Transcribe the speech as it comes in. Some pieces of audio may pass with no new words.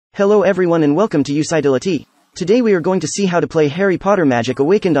Hello everyone and welcome to Usitility. Today we are going to see how to play Harry Potter Magic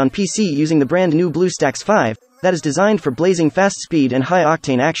Awakened on PC using the brand new BlueStacks 5, that is designed for blazing fast speed and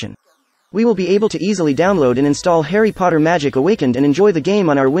high-octane action. We will be able to easily download and install Harry Potter Magic Awakened and enjoy the game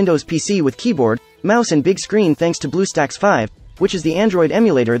on our Windows PC with keyboard, mouse and big screen thanks to BlueStacks 5, which is the Android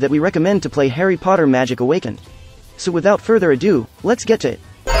emulator that we recommend to play Harry Potter Magic Awakened. So without further ado, let's get to it.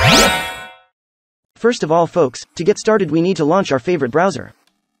 First of all folks, to get started we need to launch our favorite browser.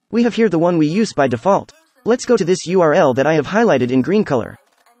 We have here the one we use by default. Let's go to this URL that I have highlighted in green color.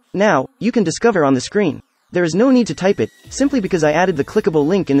 Now, you can discover on the screen. There is no need to type it, simply because I added the clickable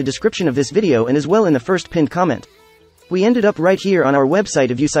link in the description of this video and as well in the first pinned comment. We ended up right here on our website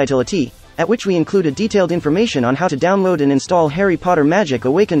of Usitility, at which we included detailed information on how to download and install Harry Potter Magic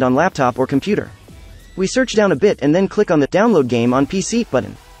Awakened on laptop or computer. We search down a bit and then click on the Download Game on PC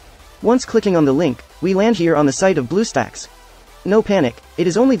button. Once clicking on the link, we land here on the site of BlueStacks. No panic, it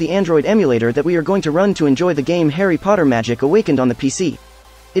is only the Android emulator that we are going to run to enjoy the game Harry Potter Magic Awakened on the PC.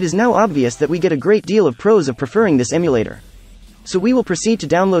 It is now obvious that we get a great deal of pros of preferring this emulator. So we will proceed to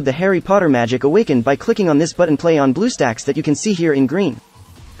download the Harry Potter Magic Awakened by clicking on this button Play on BlueStacks that you can see here in green.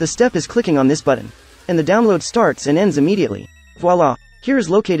 The step is clicking on this button. And the download starts and ends immediately. Voila, here is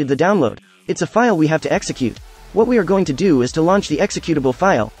located the download. It's a file we have to execute. What we are going to do is to launch the executable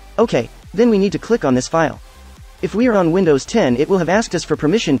file. Okay, then we need to click on this file. If we are on Windows 10 it will have asked us for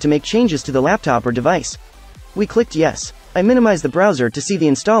permission to make changes to the laptop or device. We clicked yes. I minimize the browser to see the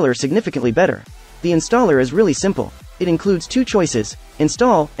installer significantly better. The installer is really simple. It includes two choices,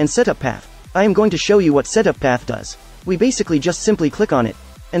 install and setup path. I am going to show you what setup path does. We basically just simply click on it.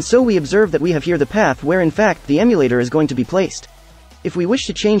 And so we observe that we have here the path where in fact the emulator is going to be placed. If we wish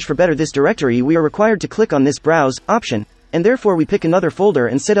to change for better this directory we are required to click on this browse option, and therefore we pick another folder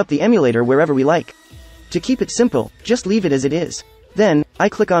and set up the emulator wherever we like. To keep it simple, just leave it as it is. Then, I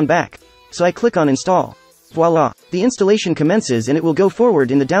click on back. So I click on install. Voila, the installation commences and it will go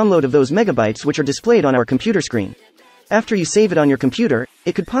forward in the download of those megabytes which are displayed on our computer screen. After you save it on your computer,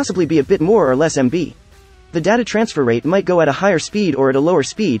 it could possibly be a bit more or less MB. The data transfer rate might go at a higher speed or at a lower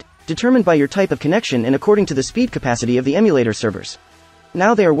speed, determined by your type of connection and according to the speed capacity of the emulator servers.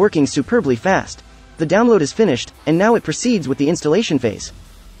 Now they are working superbly fast. The download is finished, and now it proceeds with the installation phase.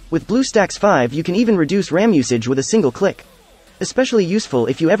 With BlueStacks 5 you can even reduce RAM usage with a single click. Especially useful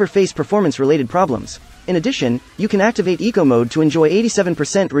if you ever face performance-related problems. In addition, you can activate Eco Mode to enjoy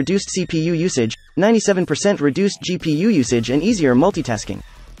 87% reduced CPU usage, 97% reduced GPU usage and easier multitasking.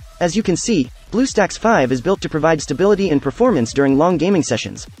 As you can see, BlueStacks 5 is built to provide stability and performance during long gaming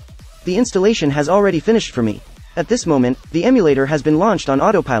sessions. The installation has already finished for me. At this moment, the emulator has been launched on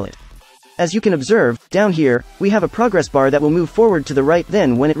autopilot. As you can observe, down here, we have a progress bar that will move forward to the right,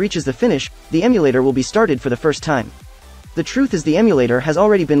 then when it reaches the finish, the emulator will be started for the first time. The truth is the emulator has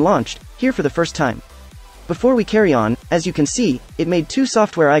already been launched, here for the first time. Before we carry on, as you can see, it made two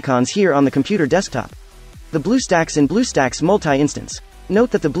software icons here on the computer desktop. The BlueStacks and BlueStacks multi-instance. Note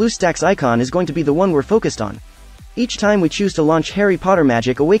that the BlueStacks icon is going to be the one we're focused on. Each time we choose to launch Harry Potter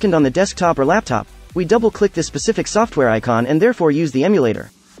Magic Awakened on the desktop or laptop, we double-click this specific software icon and therefore use the emulator.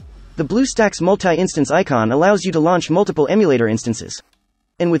 The BlueStacks multi-instance icon allows you to launch multiple emulator instances.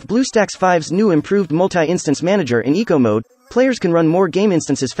 And with BlueStacks 5's new improved multi-instance manager in Eco Mode, players can run more game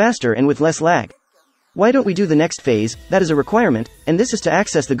instances faster and with less lag. Why don't we do the next phase, that is a requirement, and this is to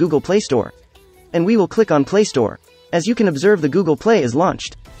access the Google Play Store. And we will click on Play Store. As you can observe the Google Play is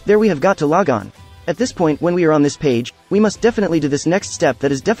launched. There we have got to log on. At this point when we are on this page, we must definitely do this next step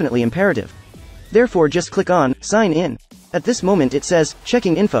that is definitely imperative. Therefore just click on Sign In. At this moment it says,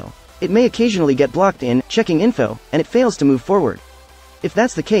 Checking Info. It may occasionally get blocked in Checking Info, and it fails to move forward. If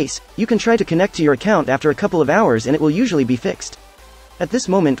that's the case, you can try to connect to your account after a couple of hours and it will usually be fixed. At this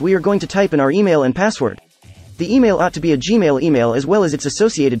moment we are going to type in our email and password. The email ought to be a Gmail email as well as its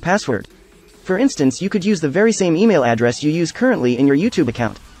associated password. For instance, you could use the very same email address you use currently in your YouTube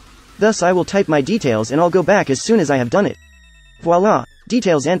account. Thus I will type my details and I'll go back as soon as I have done it. Voila,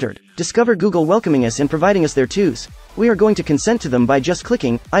 details entered. Discover Google welcoming us and providing us their twos. We are going to consent to them by just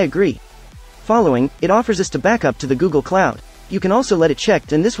clicking, I agree. Following, it offers us to backup to the Google Cloud. You can also let it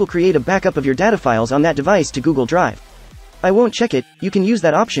checked and this will create a backup of your data files on that device to Google Drive. I won't check it, you can use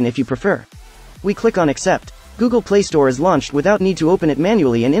that option if you prefer. We click on accept. Google Play Store is launched without need to open it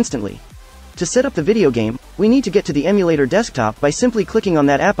manually and instantly. To set up the video game, we need to get to the emulator desktop by simply clicking on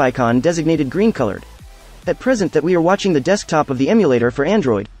that app icon designated green colored. At present that we are watching the desktop of the emulator for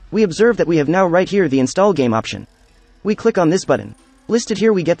Android, we observe that we have now right here the install game option. We click on this button. Listed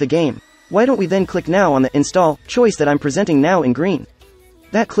here we get the game. Why don't we then click now on the install choice that I'm presenting now in green.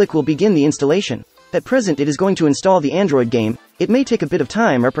 That click will begin the installation. At present it is going to install the Android game. It may take a bit of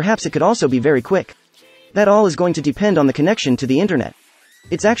time, or perhaps it could also be very quick. That all is going to depend on the connection to the internet.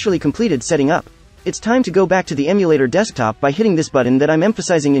 It's actually completed setting up. It's time to go back to the emulator desktop by hitting this button that I'm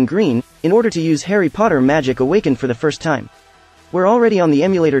emphasizing in green, in order to use Harry Potter Magic Awakened for the first time. We're already on the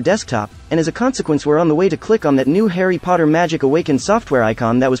emulator desktop, and as a consequence we're on the way to click on that new Harry Potter Magic Awakened software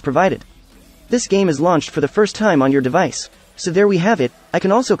icon that was provided. This game is launched for the first time on your device. So there we have it. I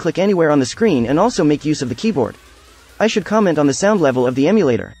can also click anywhere on the screen and also make use of the keyboard. I should comment on the sound level of the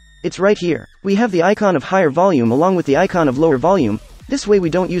emulator. It's right here. We have the icon of higher volume along with the icon of lower volume. This way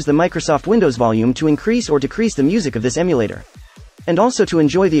we don't use the Microsoft Windows volume to increase or decrease the music of this emulator. And also to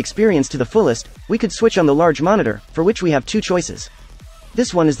enjoy the experience to the fullest, we could switch on the large monitor, for which we have two choices.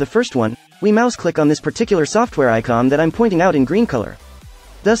 This one is the first one. We mouse click on this particular software icon that I'm pointing out in green color.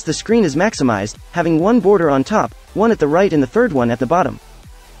 Thus the screen is maximized, having one border on top, one at the right and the third one at the bottom.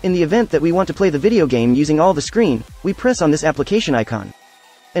 In the event that we want to play the video game using all the screen, we press on this application icon.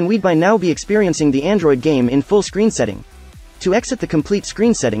 And we'd by now be experiencing the Android game in full screen setting. To exit the complete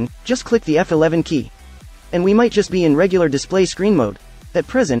screen setting, just click the F11 key. And we might just be in regular display screen mode. At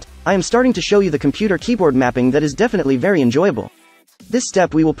present, I am starting to show you the computer keyboard mapping that is definitely very enjoyable. This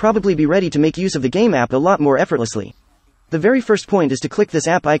step we will probably be ready to make use of the game app a lot more effortlessly. The very first point is to click this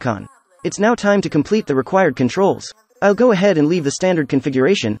app icon. It's now time to complete the required controls. I'll go ahead and leave the standard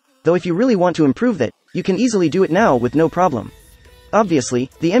configuration, though if you really want to improve that, you can easily do it now with no problem. Obviously,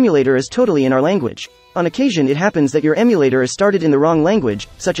 the emulator is totally in our language. On occasion it happens that your emulator is started in the wrong language,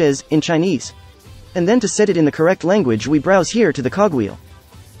 such as, in Chinese. And then to set it in the correct language we browse here to the cogwheel.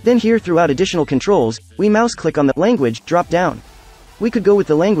 Then here throughout additional controls, we mouse click on the language drop down. We could go with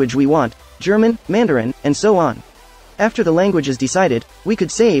the language we want, German, Mandarin, and so on. After the language is decided, we could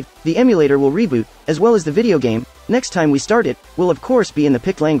save, the emulator will reboot, as well as the video game. Next time we start it, will of course be in the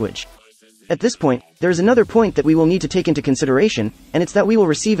picked language. At this point, there is another point that we will need to take into consideration, and it's that we will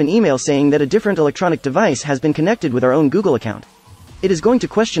receive an email saying that a different electronic device has been connected with our own Google account. It is going to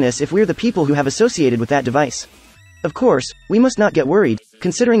question us if we're the people who have associated with that device. Of course, we must not get worried,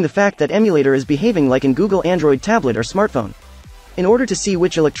 considering the fact that emulator is behaving like in Google Android tablet or smartphone. In order to see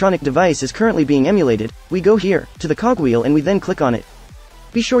which electronic device is currently being emulated, we go here, to the cogwheel, and we then click on it.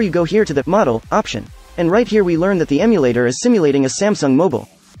 Be sure you go here to the Model option. And right here we learn that the emulator is simulating a Samsung mobile.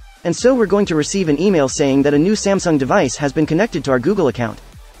 And so we're going to receive an email saying that a new Samsung device has been connected to our Google account.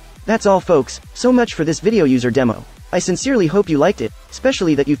 That's all folks, so much for this video user demo. I sincerely hope you liked it,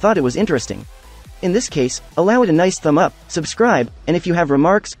 especially that you thought it was interesting. In this case, allow it a nice thumb up, subscribe, and if you have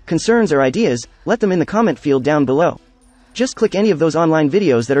remarks, concerns or ideas, let them in the comment field down below. Just click any of those online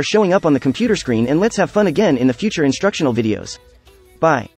videos that are showing up on the computer screen and let's have fun again in the future instructional videos. Bye.